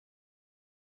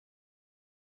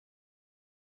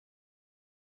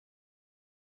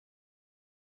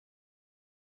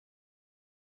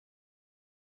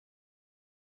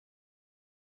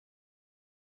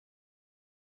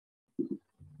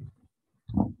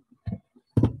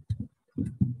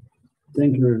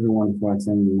Thank you everyone for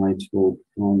attending my talk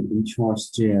on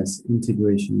Echarts.js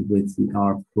integration with the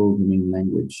R programming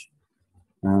language.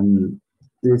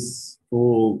 This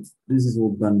is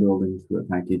all bundled into a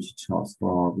package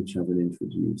Echarts4R, which I will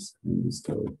introduce in this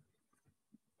talk.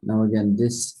 Now again,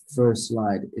 this first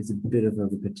slide is a bit of a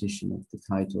repetition of the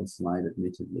title slide,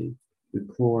 admittedly. The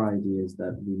core idea is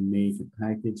that we make a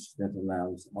package that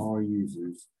allows our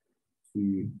users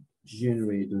to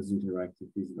generate those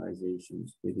interactive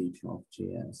visualizations with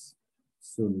Echarts.js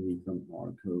solely from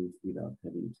our code without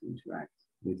having to interact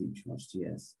with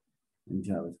Echarts.js and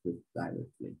JavaScript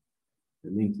directly.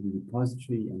 The link to the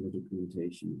repository and the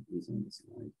documentation is on the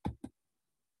slide.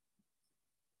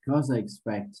 Because I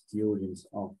expect the audience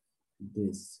of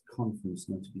this conference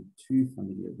not to be too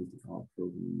familiar with the R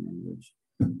programming language,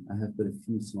 I have but a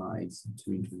few slides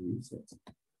to introduce it.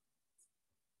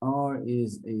 R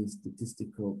is a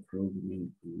statistical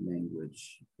programming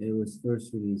language. It was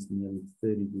first released nearly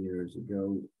 30 years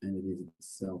ago, and it is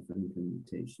itself an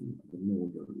implementation of a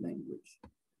modern language.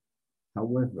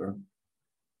 However,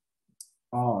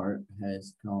 R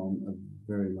has come a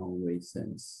very long way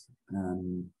since.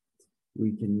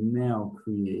 We can now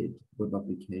create web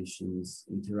applications,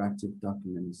 interactive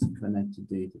documents, connected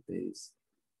database,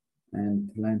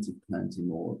 and plenty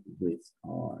more with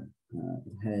R.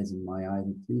 It has, in my eyes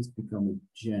at least, become a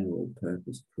general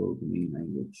purpose programming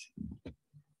language.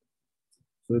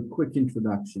 So a quick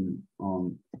introduction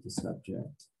on the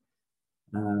subject.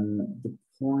 The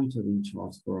point of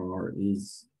Echarts4R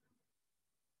is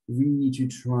really to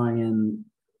try and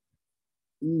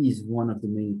ease one of the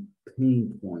main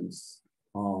pain points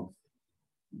of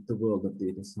the world of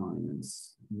data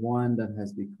science, one that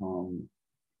has become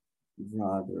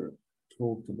rather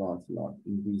talked about a lot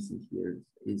in recent years,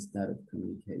 is that of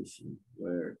communication,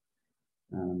 where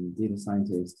data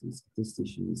scientists and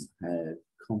statisticians have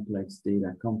complex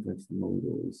data, complex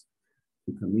models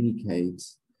to communicate,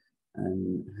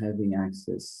 and having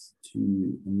access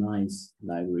to a nice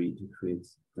library to create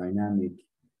dynamic,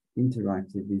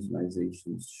 interactive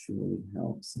visualizations surely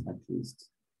helps at least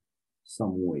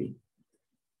some way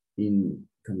in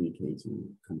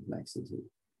communicating complexity.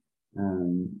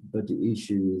 But the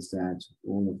issue is that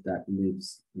all of that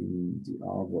lives in the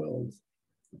R world,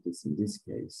 at least in this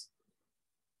case,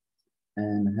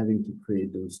 and having to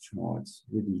create those charts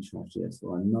with Echarts.js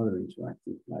or another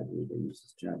interactive library that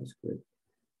uses JavaScript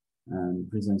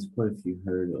presents quite a few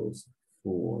hurdles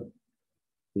for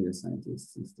data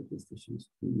scientists and statisticians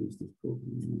who use this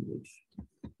programming language.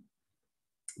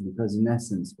 Because in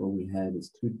essence, what we have is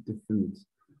two different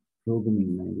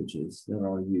programming languages that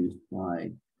are used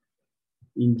by,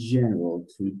 in general,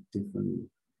 two different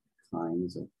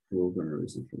kinds of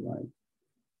programmers, if you like.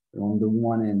 On the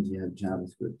one end, you have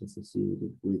JavaScript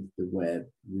associated with the web,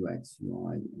 UX,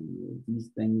 UI, and these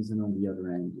things, and on the other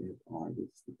end, you have R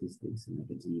with statistics and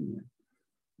academia.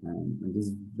 And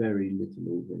there's very little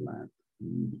overlap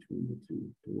in between the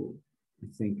two. So I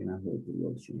think, and I hope it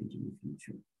will change in the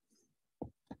future.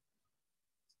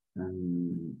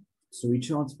 So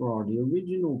Echarts4R, the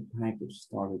original package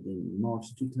started in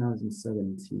March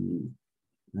 2017,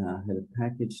 had a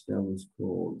package that was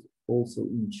called also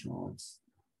Echarts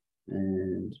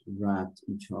and wrapped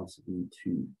Echarts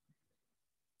v2.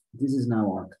 This is now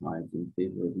archived in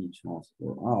favor of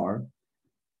Echarts4R.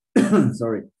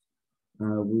 Sorry.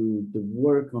 The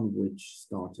work on which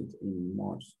started in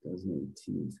March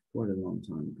 2018, is quite a long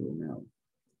time ago now.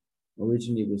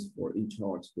 Originally, it was for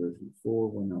Echarts version 4,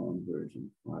 we're now on version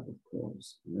 5, of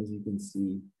course. And as you can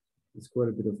see, there's quite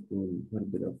a bit of coding, quite a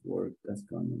bit of work that's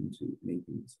gone into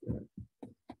making this work.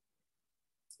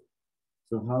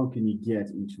 So how can you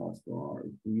get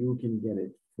Echarts4R? You can get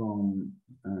it from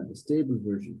the stable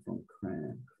version from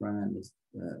CRAN. CRAN is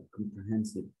a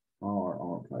comprehensive R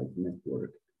archive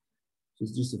network. So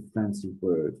it's just a fancy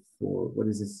word for what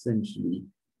is essentially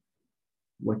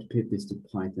what pip is to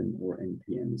Python or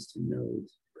npm is to Node,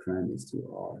 CRAN is to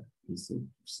R. It's a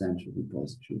central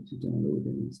repository to download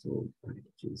and install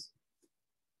packages.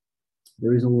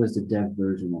 There is always the dev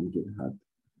version on GitHub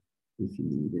if you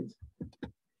need it.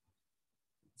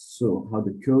 So how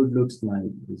the code looks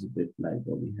like is a bit like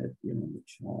what we have here on the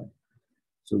chart.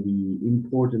 So we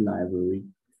import a library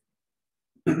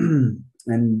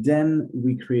and then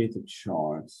we create a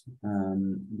chart.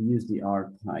 We use the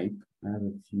R type. I have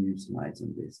a few slides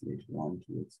on this later on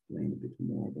to explain a bit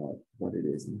more about what it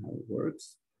is and how it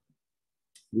works.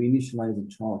 We initialize a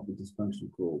chart with this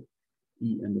function called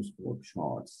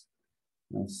e_charts.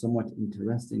 Now, somewhat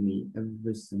interestingly,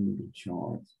 every single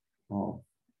chart of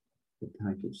the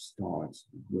package starts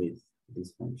with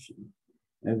this function.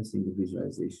 every single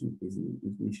visualization is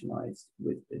initialized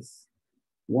with this.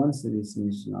 Once it is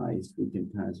initialized, we can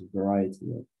pass a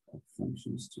variety of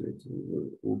functions to it,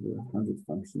 over 100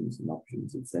 functions and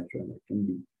options, etc. that can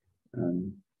be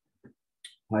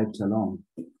piped along,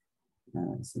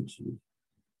 essentially.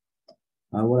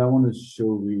 What I want to show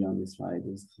really on this slide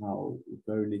is how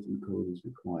very little code is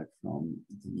required from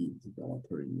the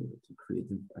developer in order to create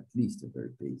at least a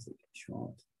very basic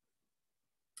chart.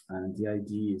 And the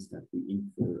idea is that we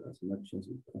infer as much as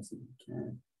we possibly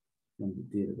can from the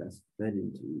data that's fed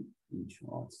into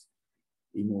Echarts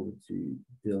in order to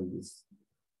build this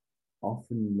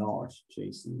often large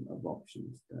JSON of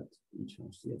options that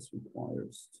Echarts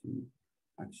requires to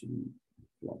actually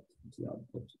plot the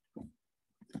output.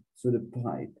 So the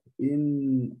pipe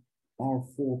in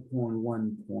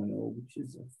R4.1.0, which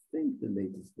is I think the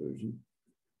latest version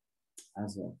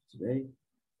as of today,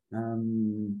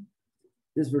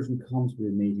 this version comes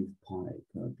with a native pipe.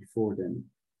 Before then,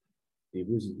 it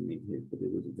wasn't native, but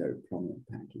it was a very prominent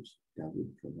package that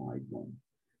would provide one.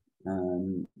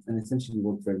 And essentially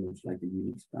worked very much like a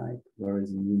Unix pipe,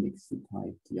 whereas in Unix you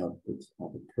pipe the output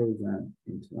of a program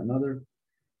into another.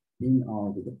 In R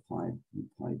with a pipe, you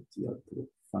pipe the output of a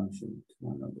function to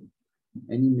another.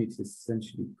 And it makes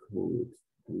essentially code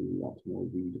a lot more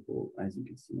readable, as you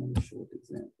can see on the short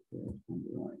example there on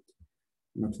the right.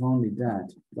 Not only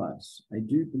that, but I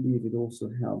do believe it also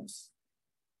helps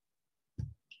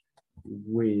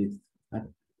with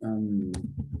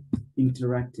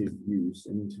interactive use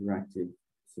and interactive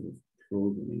sort of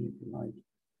programming, if you like.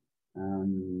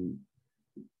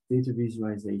 Data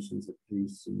visualizations, at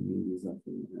least in me, is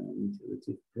often an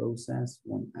iterative process.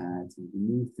 One adds and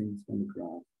removes things from the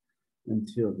graph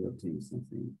until they obtain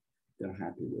something they're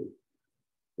happy with.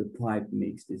 The pipe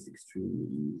makes this extremely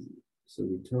easy. So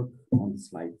we took on the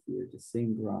slide here the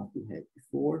same graph we had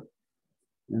before.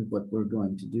 And what we're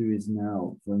going to do is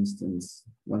now, for instance,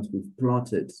 once we've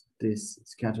plotted this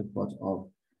scatter plot of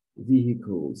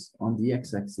vehicles on the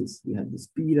x-axis, we had the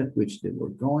speed at which they were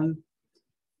going.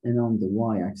 And on the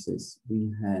y-axis,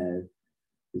 we have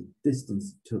the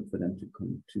distance it took for them to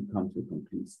come to a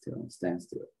complete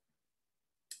standstill.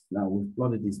 Now we've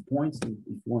plotted these points, and if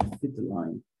we want to fit the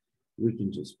line, we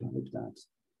can just pipe that,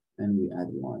 and we add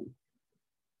a line.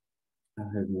 I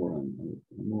have more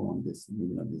on this,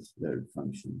 maybe on this very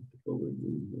function before we're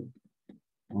doing here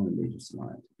on a later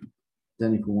slide.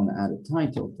 Then if we want to add a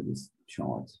title to this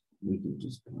chart, we can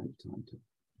just pipe title.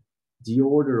 The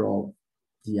order of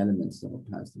the elements that are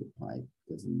passed to the pipe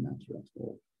doesn't matter at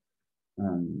all.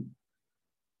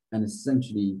 And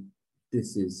essentially,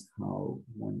 this is how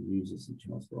one uses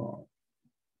Echarts4R.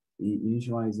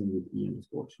 Initializing with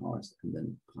e_charts and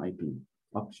then piping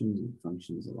options and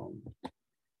functions along.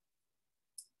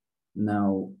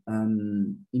 Now,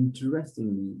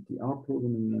 interestingly, the R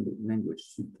programming language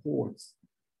supports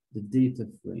the data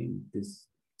frame, this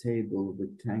table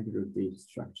rectangular data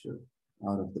structure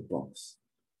out of the box.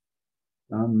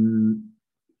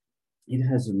 It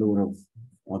has a lot of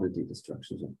other data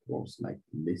structures, of course, like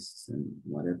lists and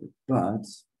whatever, but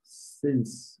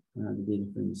since the data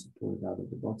frame is supported out of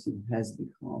the box, it has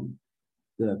become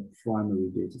the primary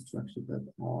data structure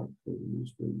that R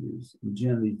programmers will use. And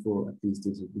generally, for at least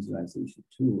data visualization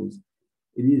tools,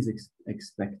 it is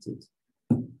expected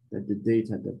that the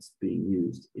data that's being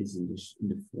used is in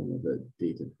the form of a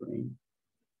data frame.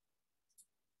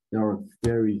 There are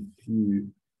very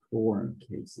few corner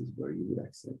cases where you would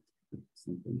accept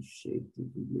something shaped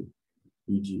differently,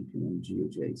 e.g.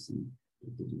 GeoJSON,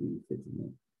 it doesn't really fit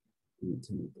in a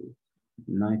table.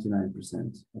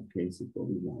 99% of cases what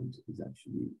we want is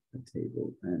actually a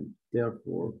table, and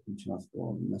therefore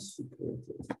Echarts4R must support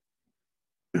it.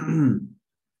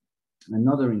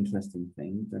 Another interesting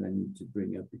thing that I need to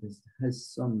bring up, because it has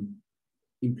some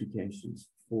implications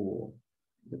for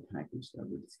the package that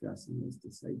we're discussing, is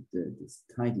this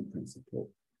tidy principle.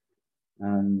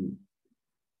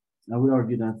 I would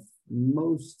argue that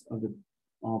most of the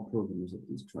R programmers at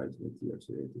least try to adhere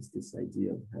to it, is this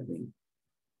idea of having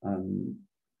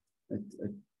a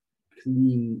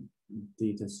clean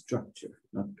data structure,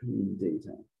 not clean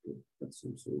data, but that's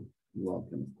also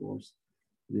welcome, of course.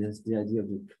 There's the idea of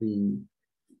a clean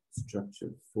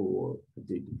structure for a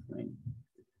data frame.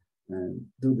 And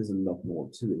though there's a lot more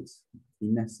to it,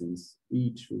 in essence,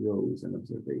 each row is an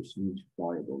observation, each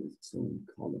variable is its own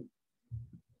column.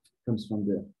 It comes from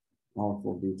the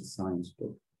R4 data science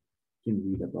book. You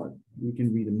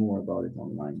can read more about it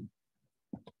online.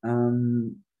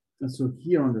 And so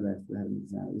here on the left, we have an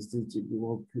example.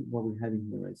 What we're having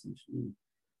here is essentially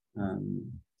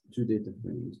two data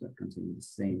frames that contain the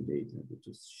same data, but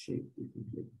just shaped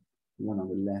differently. The one on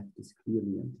the left is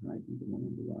clearly untidy, the one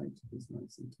on the right is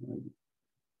nice and tidy.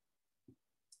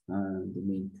 And the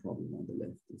main problem on the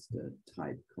left is the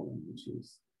type column, which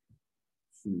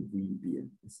shouldn't really be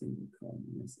a single column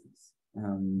in essence.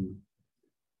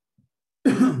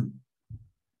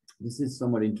 This is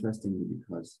somewhat interesting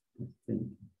because I think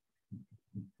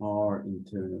R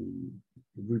internally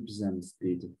represents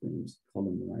data frames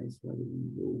column-wise rather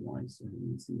than row-wise, so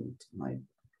having a single type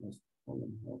across the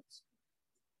column helps.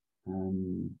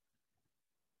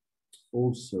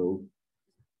 Also,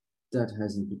 that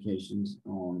has implications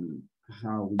on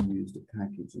how we use the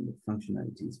package and the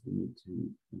functionalities we need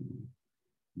to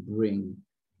bring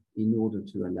in order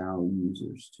to allow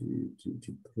users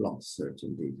to plot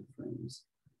certain data frames.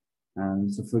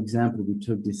 So for example, we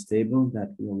took this table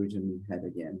that we originally had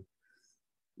again.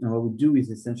 Now what we do is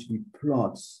essentially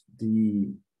plot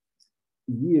the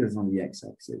years on the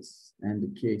x-axis and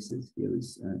the cases. Here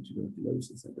is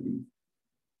tuberculosis, I believe,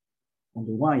 on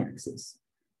the y-axis.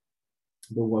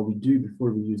 But what we do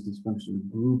before we use this function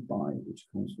group by, which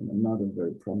comes from another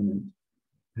very prominent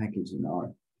package in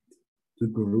R, to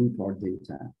group our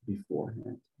data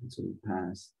beforehand. And so we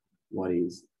pass what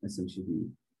is essentially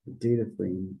the data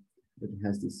frame, but it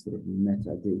has this sort of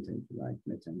metadata, if you like,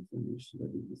 meta information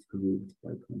that is grouped by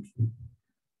country.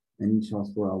 And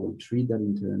Echarts4R will treat that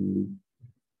internally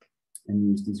and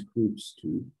use these groups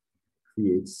to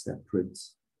create separate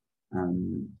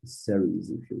series,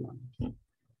 if you like.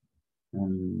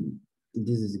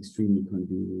 This is extremely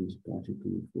convenient,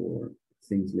 particularly for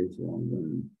things later on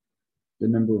when the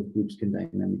number of groups can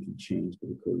dynamically change, but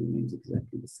the code remains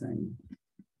exactly the same.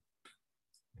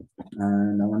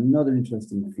 Now another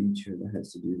interesting feature that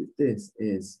has to do with this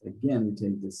is, again, we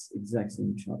take this exact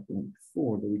same chart we had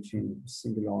before, but we change a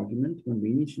single argument. When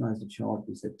we initialize the chart,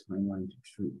 we set timeline to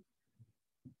true.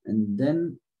 And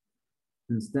then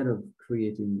instead of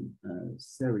creating a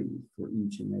series for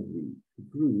each and every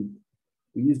group,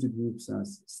 we use the groups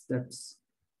as steps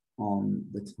on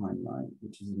the timeline,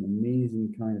 which is an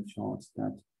amazing kind of chart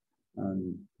that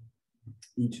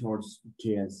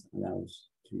Echarts.js allows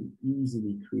to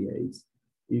easily create.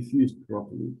 If used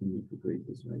properly, you can make great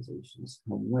visualizations.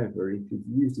 However, if you've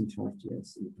used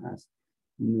Echarts.js in the past,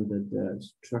 you know that the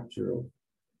structure of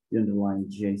the underlying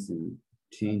JSON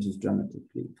changes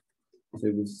dramatically. So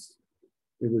it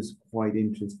was quite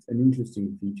an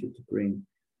interesting feature to bring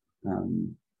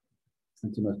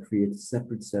and to not create a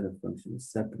separate set of functions, a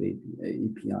separate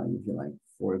API, if you like,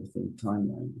 for everything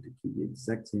timeline, but to keep the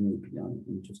exact same API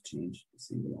and just change a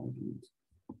single argument.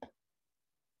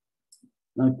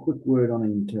 Now, a quick word on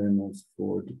internals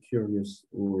for the curious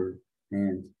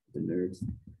and the nerds.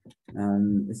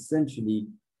 Essentially,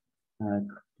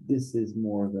 this is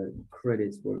more of a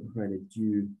credits where credit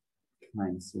due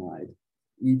kind of slide.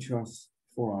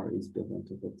 Echarts4R is built on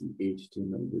top of the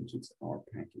HTML widgets R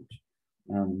package,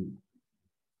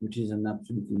 which is an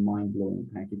absolutely mind-blowing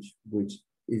package, which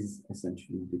is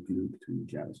essentially the glue between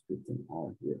JavaScript and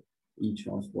R here.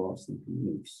 Echarts4R simply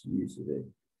makes use of it.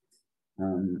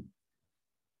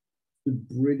 The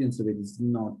brilliance of it is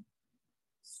not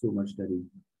so much that it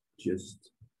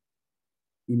just,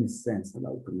 in a sense,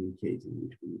 allows communicating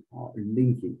between R,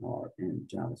 linking R and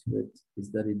JavaScript,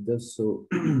 is that it does so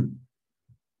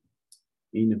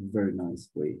in a very nice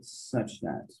way, such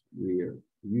that we're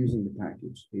using the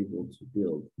package able to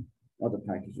build other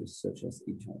packages such as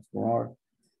Echarts4R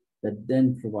that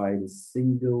then provide a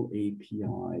single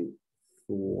API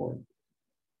for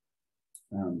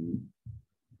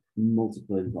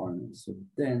multiple environments. So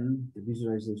then the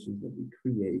visualizations that we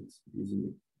create using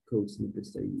the code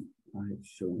snippets that I have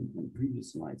shown on the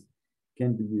previous slides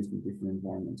can be used in different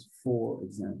environments. For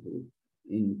example,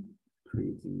 in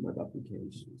creating web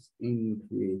applications, in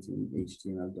creating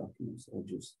HTML documents, or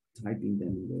just typing them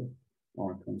in the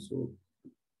R console.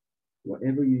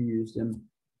 Whatever you use them,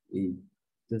 it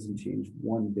doesn't change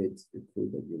one bit the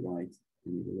code that you write,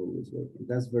 and it will always work. And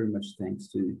that's very much thanks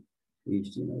to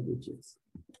HTML widgets.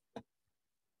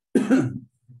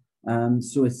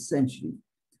 So essentially,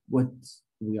 what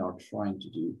we are trying to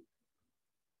do,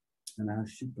 and I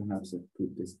should perhaps have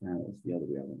put this down as the other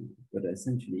way around, but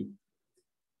essentially,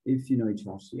 if you know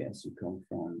Echarts.js, you come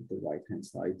from the right-hand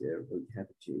side there, where you have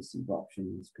JSON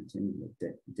options containing the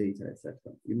data, etc.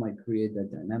 You might create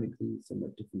that dynamically,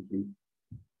 somewhat differently,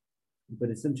 but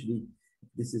essentially,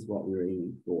 this is what we're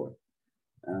aiming for.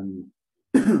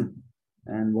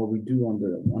 And what we do on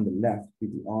the left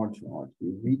with the R chart,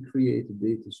 we recreate a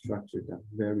data structure that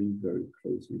very, very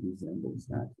closely resembles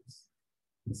that. It's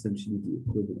essentially the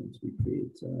equivalent. We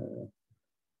create,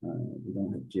 we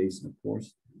don't have JSON, of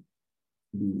course,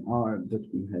 in R, but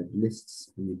we have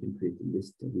lists, and we can create a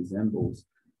list that resembles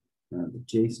the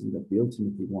JSON that we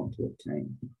ultimately want to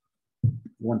obtain.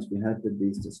 Once we have the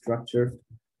data structure,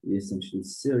 we essentially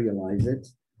serialize it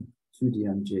to the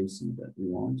JSON that we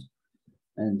want.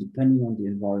 And depending on the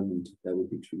environment, that will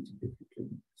be treated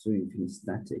differently. So if in a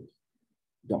static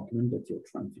document that you're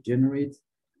trying to generate,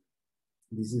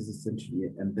 this is essentially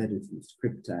embedded in a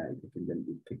script tag that can then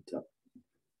be picked up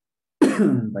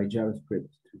by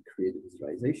JavaScript to create a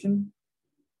visualization.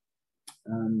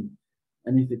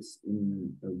 And if it's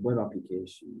in a web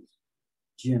application,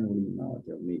 generally now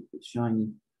they're made with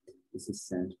Shiny, this is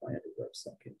sent via the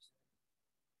WebSocket.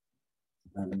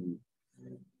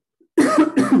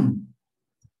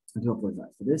 I do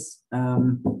apologize for this.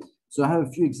 So I have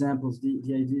a few examples.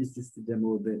 The idea is just to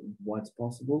demo a bit what's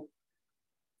possible,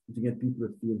 to get people a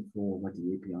feel for what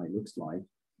the API looks like,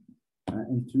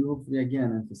 and to hopefully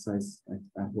again emphasize,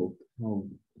 I hope, how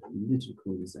little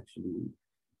code is actually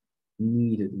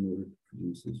needed in order to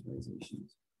produce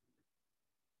visualizations.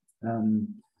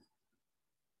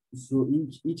 So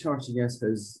each Echarts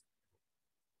has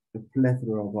a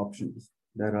plethora of options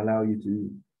that allow you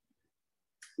to,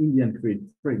 in the end, create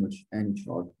pretty much any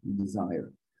chart you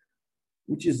desire,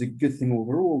 which is a good thing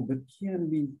overall, but can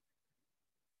be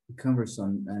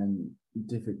cumbersome and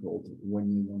difficult when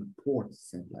you want to port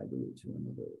said library to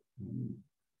another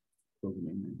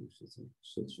programming language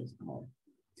such as R.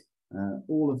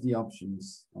 All of the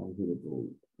options are available.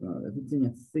 Everything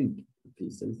I think, at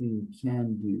least everything you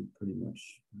can do pretty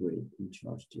much with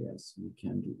Echarts.js, you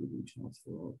can do with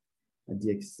Echarts4R, at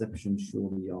the exception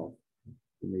surely of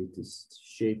the latest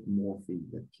shape morphing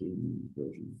that came in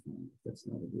version 5. That's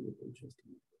not available just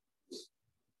yet.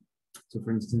 So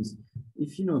for instance,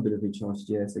 if you know a bit of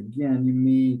Echarts.js, again, you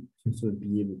may sort of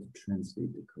be able to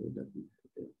translate the code that we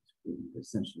built.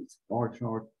 Essentially, it's a bar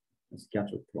chart, a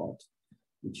scatter plot.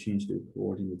 We change the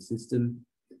coordinate system,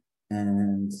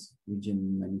 and we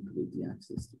can manipulate the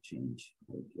axis to change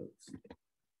how it looks.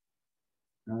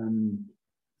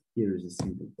 Here is a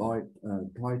simple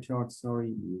pie chart,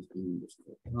 sorry, using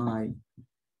pi.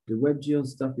 The WebGL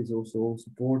stuff is also all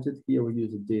supported. Here we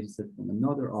use a dataset from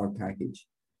another R package,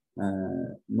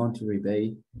 Monterey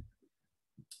Bay.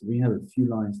 We have a few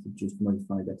lines to just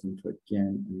modify that into,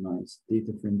 again, a nice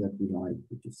data frame that we like,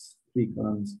 which is 3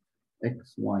 columns,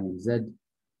 X, Y, and Z.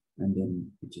 And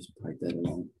then we just pipe that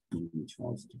along in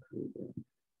Echarts to create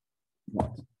a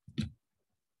plot.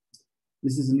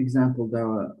 This is an example that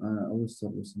I always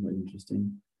thought was somewhat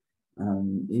interesting.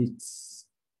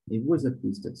 It was at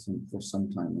least for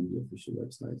some time on the official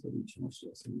website of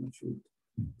Echarts, I'm not sure it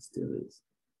still is.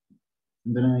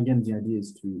 But then again, the idea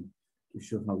is to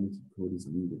show how little code is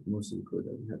needed. Most of the code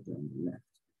that we have there on the left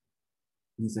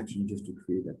is actually just to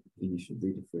create that initial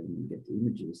data frame and get the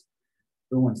images.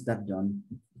 But once that's done,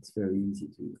 it's very easy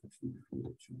to actually create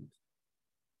a chart.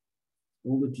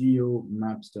 All the geo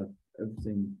map stuff,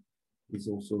 everything is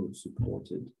also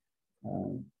supported.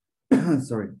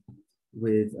 Sorry,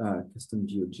 with custom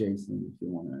GeoJSON if you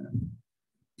want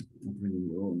to bring in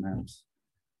your own maps.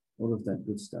 All of that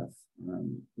good stuff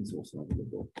is also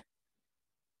available.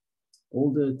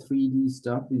 All the 3D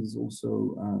stuff is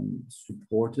also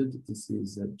supported. This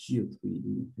is a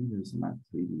Geo3D. I think there's a Map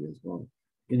 3D as well.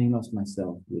 Getting lost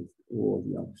myself with all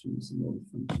the options and all the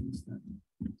functions that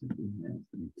we have.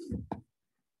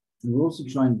 We'll also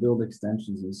try and build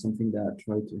extensions. It's something that I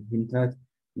tried to hint at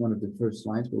one of the first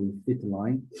slides where we fit a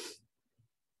line.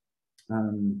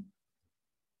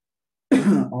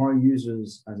 Our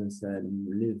users, as I said,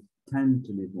 tend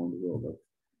to live on the world of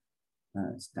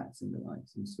stats and the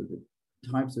likes. And so the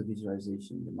types of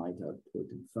visualization they might output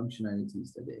and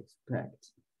functionalities that they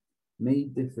expect may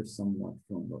differ somewhat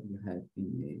from what you have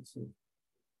in a sort of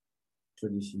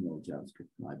traditional JavaScript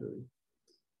library.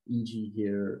 E.g.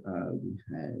 here, we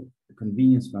have a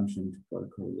convenience function to plot a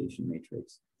correlation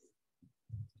matrix.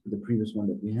 The previous one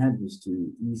that we had was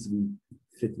to easily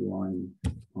fit a line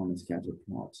on a scatter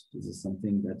plot. This is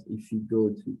something that if you go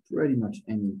to pretty much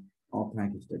any R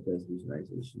package that does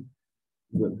visualization,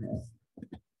 will have.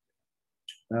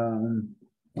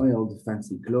 All the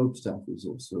fancy globe stuff is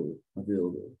also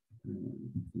available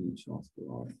in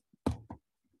Echarts4R.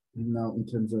 Now, in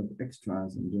terms of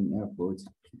extras and doing airports,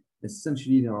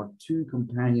 essentially there are 2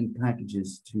 companion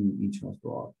packages to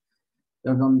Echarts4R.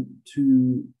 They're done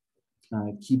to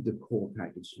keep the core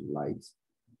package light,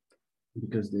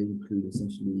 because they include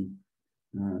essentially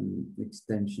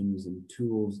extensions and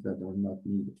tools that are not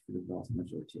needed for the vast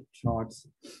majority of charts.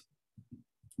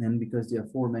 And because the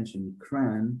aforementioned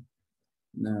CRAN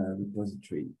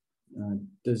repository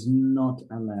does not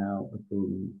allow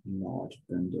uploading large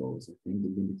bundles. I think the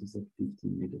limit is at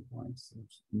 15 megabytes,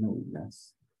 no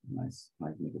less,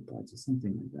 5 megabytes or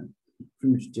something like that.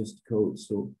 pretty much just code.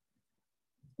 So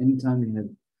anytime you have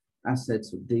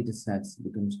assets or data sets, it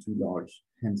becomes too large,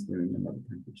 hence they're in another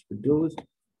package. But those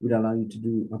would allow you to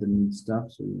do other neat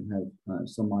stuff. So you have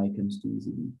some icons to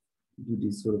easily do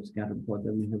this sort of scatter plot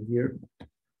that we have here.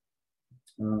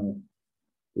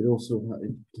 It also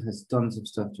has tons of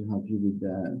stuff to help you with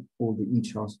all the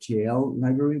Echarts4R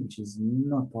library, which is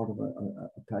not part of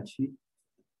Apache,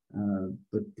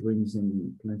 but brings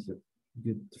in plenty of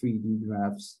good 3D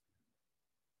graphs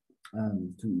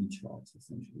to Echarts,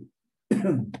 essentially.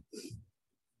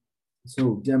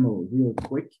 So demo real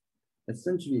quick.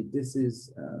 Essentially, this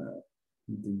is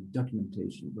the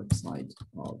documentation website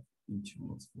of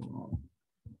Echarts4R.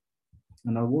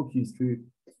 And I'll walk you through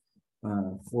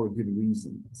for a good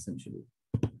reason, essentially.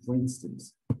 For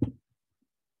instance,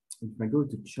 if I go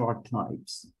to chart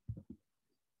types,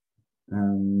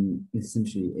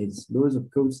 essentially it's loads of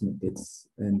code snippets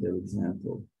and their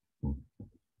example.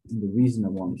 And the reason I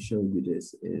want to show you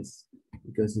this is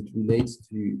because it relates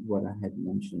to what I had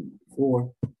mentioned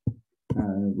before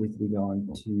with regard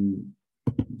to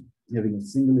having a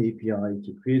single API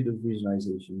to create those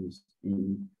visualizations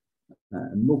in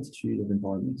a multitude of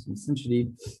environments. And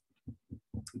essentially,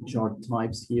 chart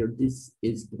types here, this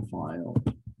is the file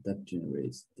that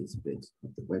generates this bit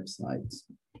of the website.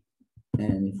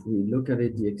 And if we look at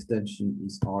it, the extension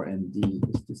is RMD.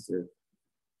 It's just a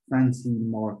fancy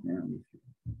markdown.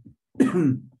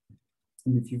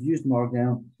 And if you've used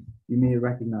Markdown, you may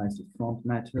recognize the front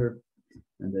matter,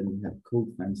 and then we have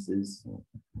code fences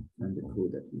and the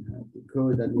code that we have. The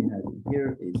code that we have in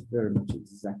here is very much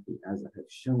exactly as I have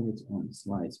shown it on the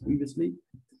slides previously.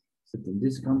 Except in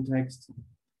this context,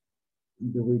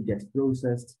 the way it gets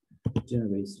processed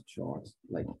generates a chart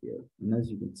like here. And as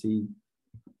you can see,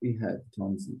 we have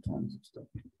tons and tons of stuff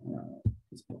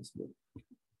it's possible.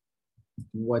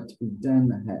 What we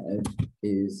then have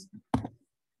is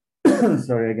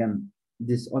sorry, again,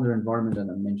 this other environment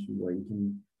that I mentioned where you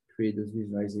can create those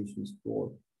visualizations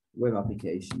for web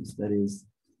applications. That is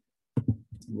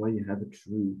where you have a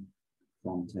true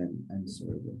front end and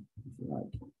server, if you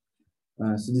like.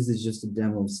 So this is just a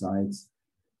demo site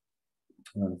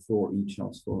for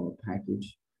Echarts4R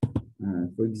package.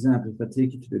 For example, if I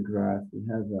take you to the graph, we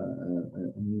have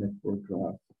a network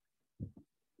graph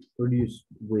produced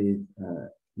with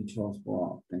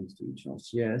Echarts4R thanks to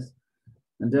Echarts.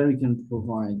 And then we can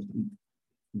provide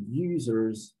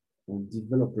users or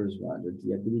developers rather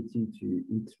the ability to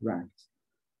interact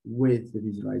with the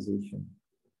visualization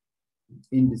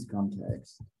in this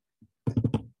context.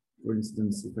 For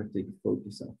instance, if I take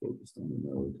focus, I focused on the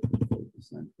node,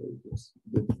 focus and focus.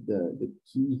 The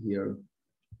key here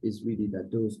is really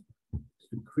that those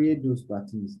to create those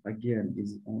buttons again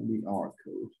is only our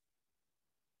code,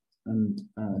 and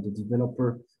the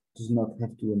developer does not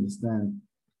have to understand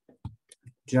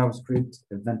JavaScript,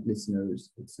 event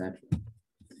listeners, etc.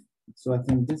 So I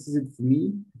think this is it for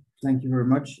me. Thank you very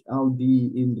much. I'll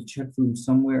be in the chat room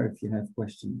somewhere if you have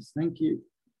questions. Thank you.